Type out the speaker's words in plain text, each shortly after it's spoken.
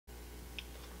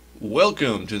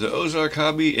Welcome to the Ozark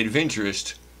Hobby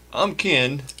Adventurist. I'm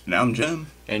Ken. And I'm Jim.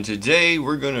 And today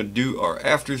we're going to do our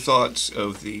afterthoughts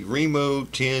of the Remo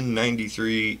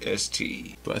 1093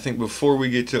 ST. But I think before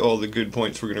we get to all the good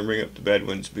points, we're going to bring up the bad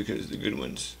ones because the good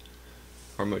ones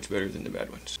are much better than the bad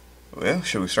ones. Well,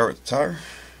 should we start with the tire?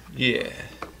 Yeah.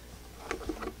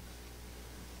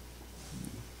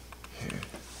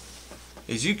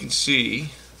 As you can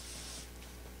see,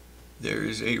 there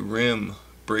is a rim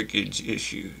breakage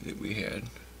issue that we had.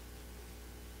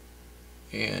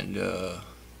 And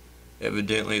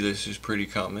evidently this is pretty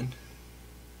common.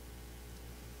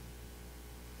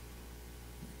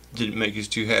 Didn't make us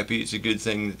too happy. It's a good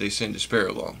thing that they send a spare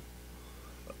along.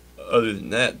 Other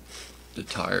than that, the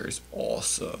tire is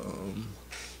awesome.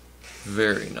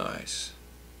 Very nice.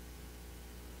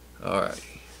 Alright.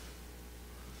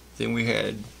 Then we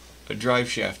had a drive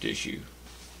shaft issue.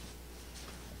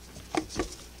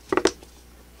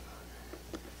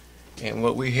 And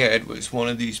what we had was one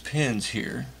of these pins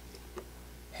here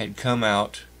had come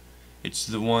out. It's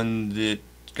the one that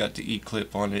got the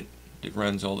E-clip on it that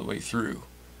runs all the way through.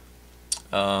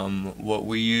 What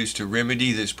we used to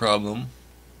remedy this problem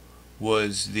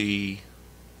was the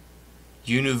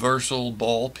universal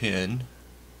ball pin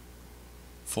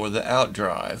for the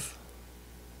outdrive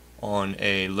on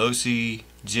a Losi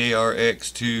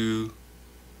JRX2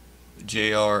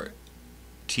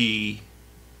 JRT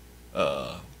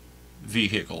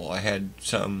vehicle. I had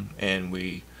some and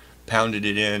we pounded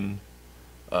it in.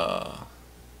 Kind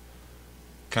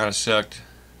of sucked,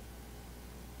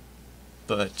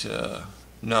 but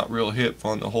not real hip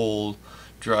on the whole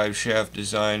drive shaft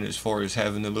design as far as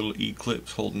having the little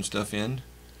E-clips holding stuff in.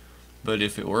 But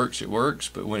if it works, it works.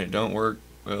 But when it don't work,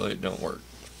 well, it don't work.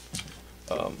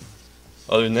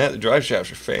 Other than that, the drive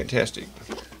shafts are fantastic.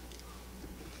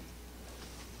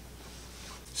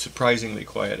 Surprisingly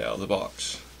quiet out of the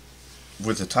box.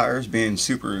 With the tires being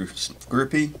super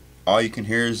grippy, all you can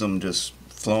hear is them just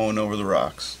flowing over the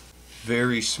rocks.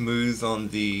 Very smooth on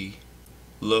the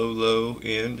low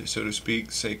end, so to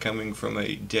speak, say coming from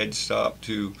a dead stop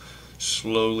to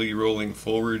slowly rolling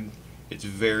forward. It's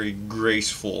very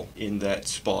graceful in that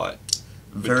spot.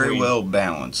 Very well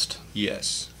balanced.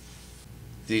 Yes.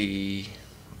 The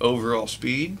overall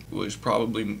speed was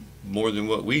probably more than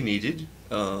what we needed.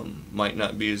 Might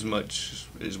not be as much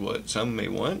as what some may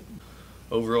want.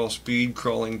 Overall speed,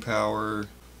 crawling power,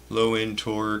 low end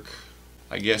torque.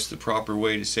 I guess the proper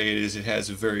way to say it is it has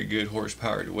a very good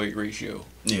horsepower to weight ratio.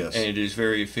 Yes. And it is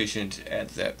very efficient at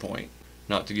that point.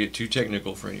 Not to get too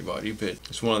technical for anybody, but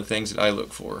it's one of the things that I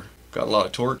look for. Got a lot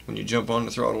of torque when you jump on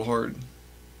the throttle hard.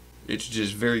 It's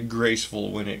just very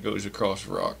graceful when it goes across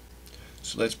rock.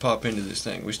 So let's pop into this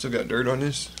thing. We still got dirt on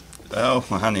this? Oh,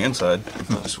 on the inside.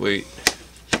 Oh, sweet.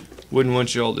 Wouldn't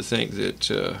want you all to think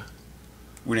that...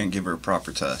 we didn't give her a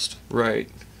proper test. Right.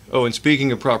 Oh, and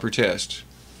speaking of proper test,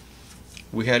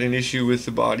 we had an issue with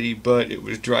the body, but it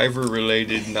was driver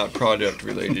related, not product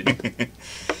related.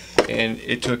 And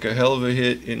it took a hell of a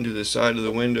hit into the side of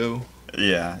the window.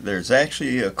 Yeah, there's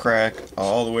actually a crack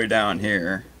all the way down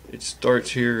here. It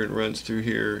starts here and runs through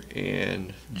here,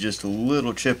 and just a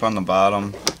little chip on the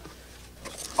bottom.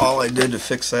 All I did to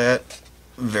fix that,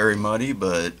 very muddy,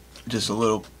 but just a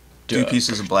little two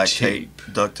pieces of black tape,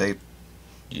 duct tape.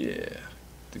 Yeah,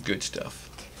 the good stuff.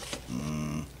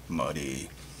 Muddy.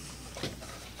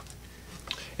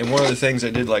 And one of the things I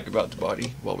did like about the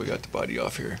body, while we got the body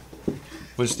off here,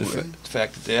 was the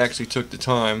fact that they actually took the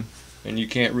time, and you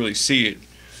can't really see it,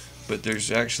 but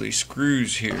there's actually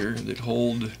screws here that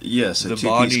hold the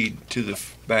body to the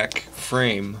back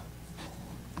frame,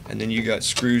 and then you got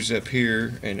screws up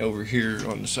here and over here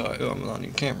on the side. Oh, I'm not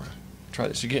on camera. Try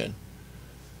this again.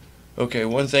 Okay,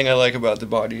 one thing I like about the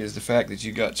body is the fact that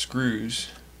you got screws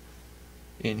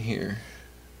in here,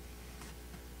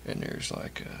 and there's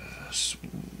like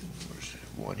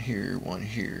one here, one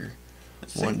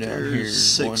down here,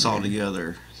 six all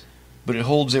together. But it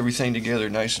holds everything together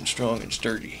nice and strong and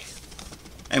sturdy.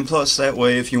 And plus, that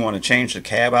way, if you want to change the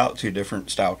cab out to a different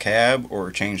style cab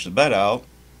or change the bed out,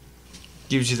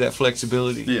 gives you that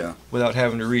flexibility. Yeah. Without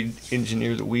having to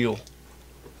re-engineer the wheel.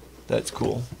 That's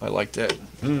cool. I like that.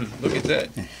 Look at that.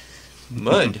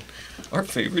 Mud. Our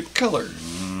favorite color.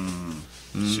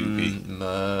 Soupy.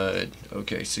 Mud.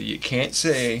 Okay, so you can't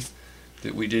say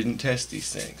that we didn't test these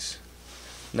things.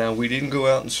 Now, we didn't go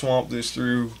out and swamp this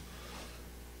through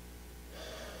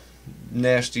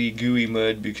nasty, gooey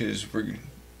mud because we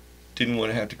didn't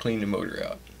want to have to clean the motor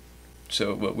out.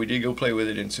 So, but we did go play with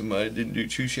it in some mud. It didn't do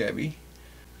too shabby.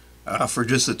 For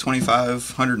just a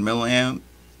 2500 milliamp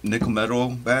nickel metal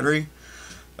battery,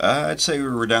 I'd say we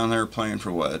were down there playing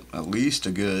for what, at least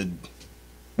a good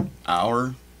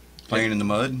hour playing in the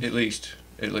mud. At least.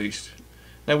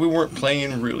 Now, we weren't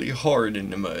playing really hard in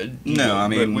the mud. No, I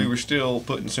mean, but we were still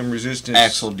putting some resistance.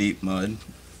 Axle deep mud.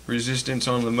 Resistance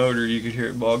on the motor. You could hear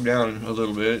it bog down a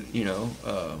little bit.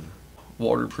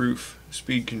 Waterproof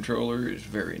speed controller is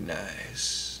very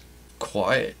nice.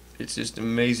 Quiet. It's just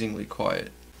amazingly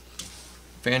quiet.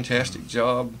 Fantastic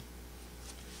job.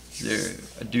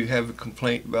 I do have a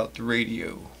complaint about the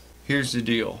radio. Here's the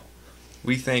deal.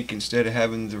 We think instead of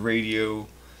having the radio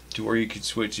to where you could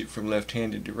switch it from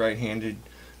left-handed to right-handed,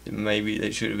 that maybe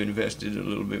they should have invested a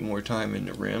little bit more time in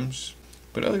the rims.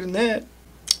 But other than that,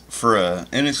 for an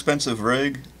inexpensive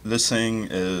rig, this thing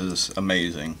is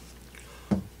amazing.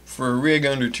 For a rig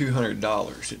under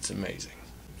 $200, it's amazing.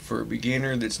 For a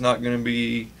beginner that's not going to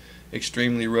be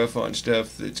extremely rough on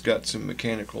stuff, that's got some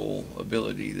mechanical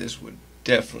ability, this would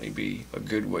definitely be a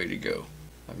good way to go.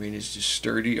 I mean, it's just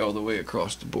sturdy all the way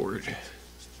across the board.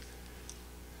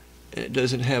 And it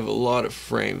doesn't have a lot of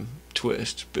frame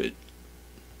twist, but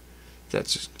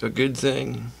that's a good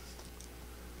thing.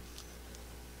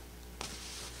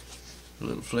 A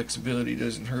little flexibility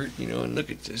doesn't hurt, and look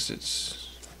at this.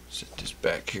 It's set this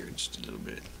back here just a little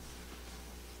bit.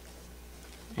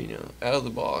 Out of the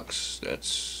box,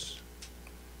 that's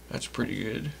pretty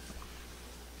good.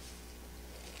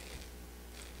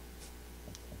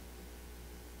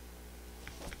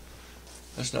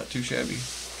 That's not too shabby.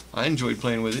 I enjoyed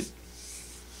playing with it.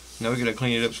 Now we gotta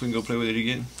clean it up so we can go play with it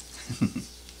again.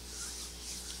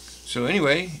 So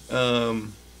anyway,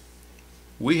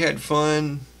 we had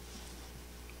fun.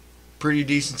 Pretty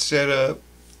decent setup.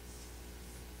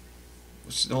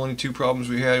 The only two problems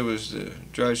we had was the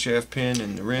drive shaft pin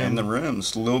and the rim. And the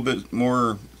rims. A little bit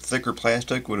more thicker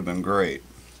plastic would have been great.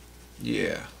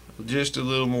 Yeah, just a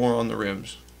little more on the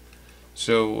rims.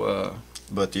 So,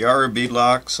 but they are a bead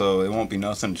lock, so it won't be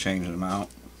nothing changing them out.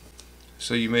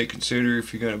 So you may consider,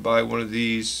 if you're going to buy one of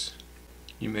these,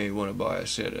 you may want to buy a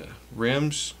set of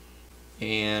rims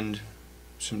and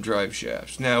some drive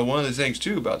shafts. Now, one of the things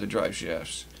too about the drive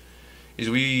shafts is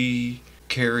we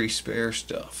carry spare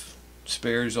stuff.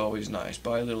 Spare is always nice.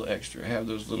 Buy a little extra. Have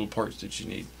those little parts that you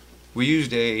need. We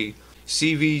used a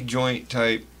CV joint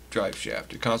type drive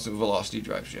shaft, a constant velocity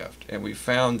drive shaft, and we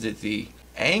found that the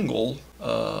angle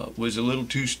was a little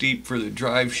too steep for the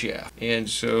drive shaft. And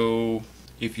so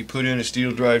if you put in a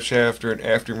steel drive shaft or an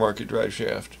aftermarket drive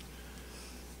shaft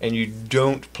and you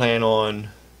don't plan on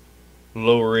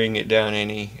lowering it down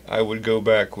any, I would go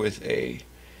back with a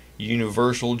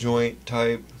universal joint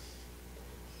type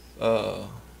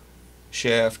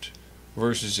shaft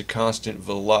versus a constant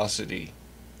velocity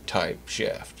type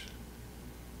shaft.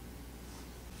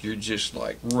 You're just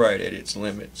like right at its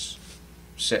limits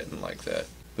setting like that.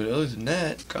 But other than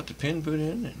that, got the pin put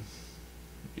in, and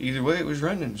either way it was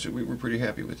running, so we were pretty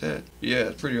happy with that. Yeah,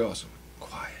 it's pretty awesome.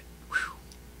 Quiet. Whew.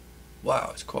 Wow,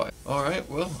 it's quiet. Alright,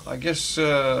 well, I guess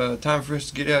time for us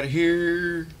to get out of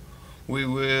here. We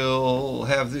will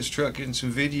have this truck in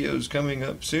some videos coming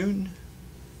up soon.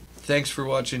 Thanks for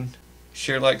watching.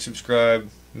 Share, like, subscribe.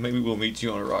 Maybe we'll meet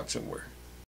you on a rock somewhere.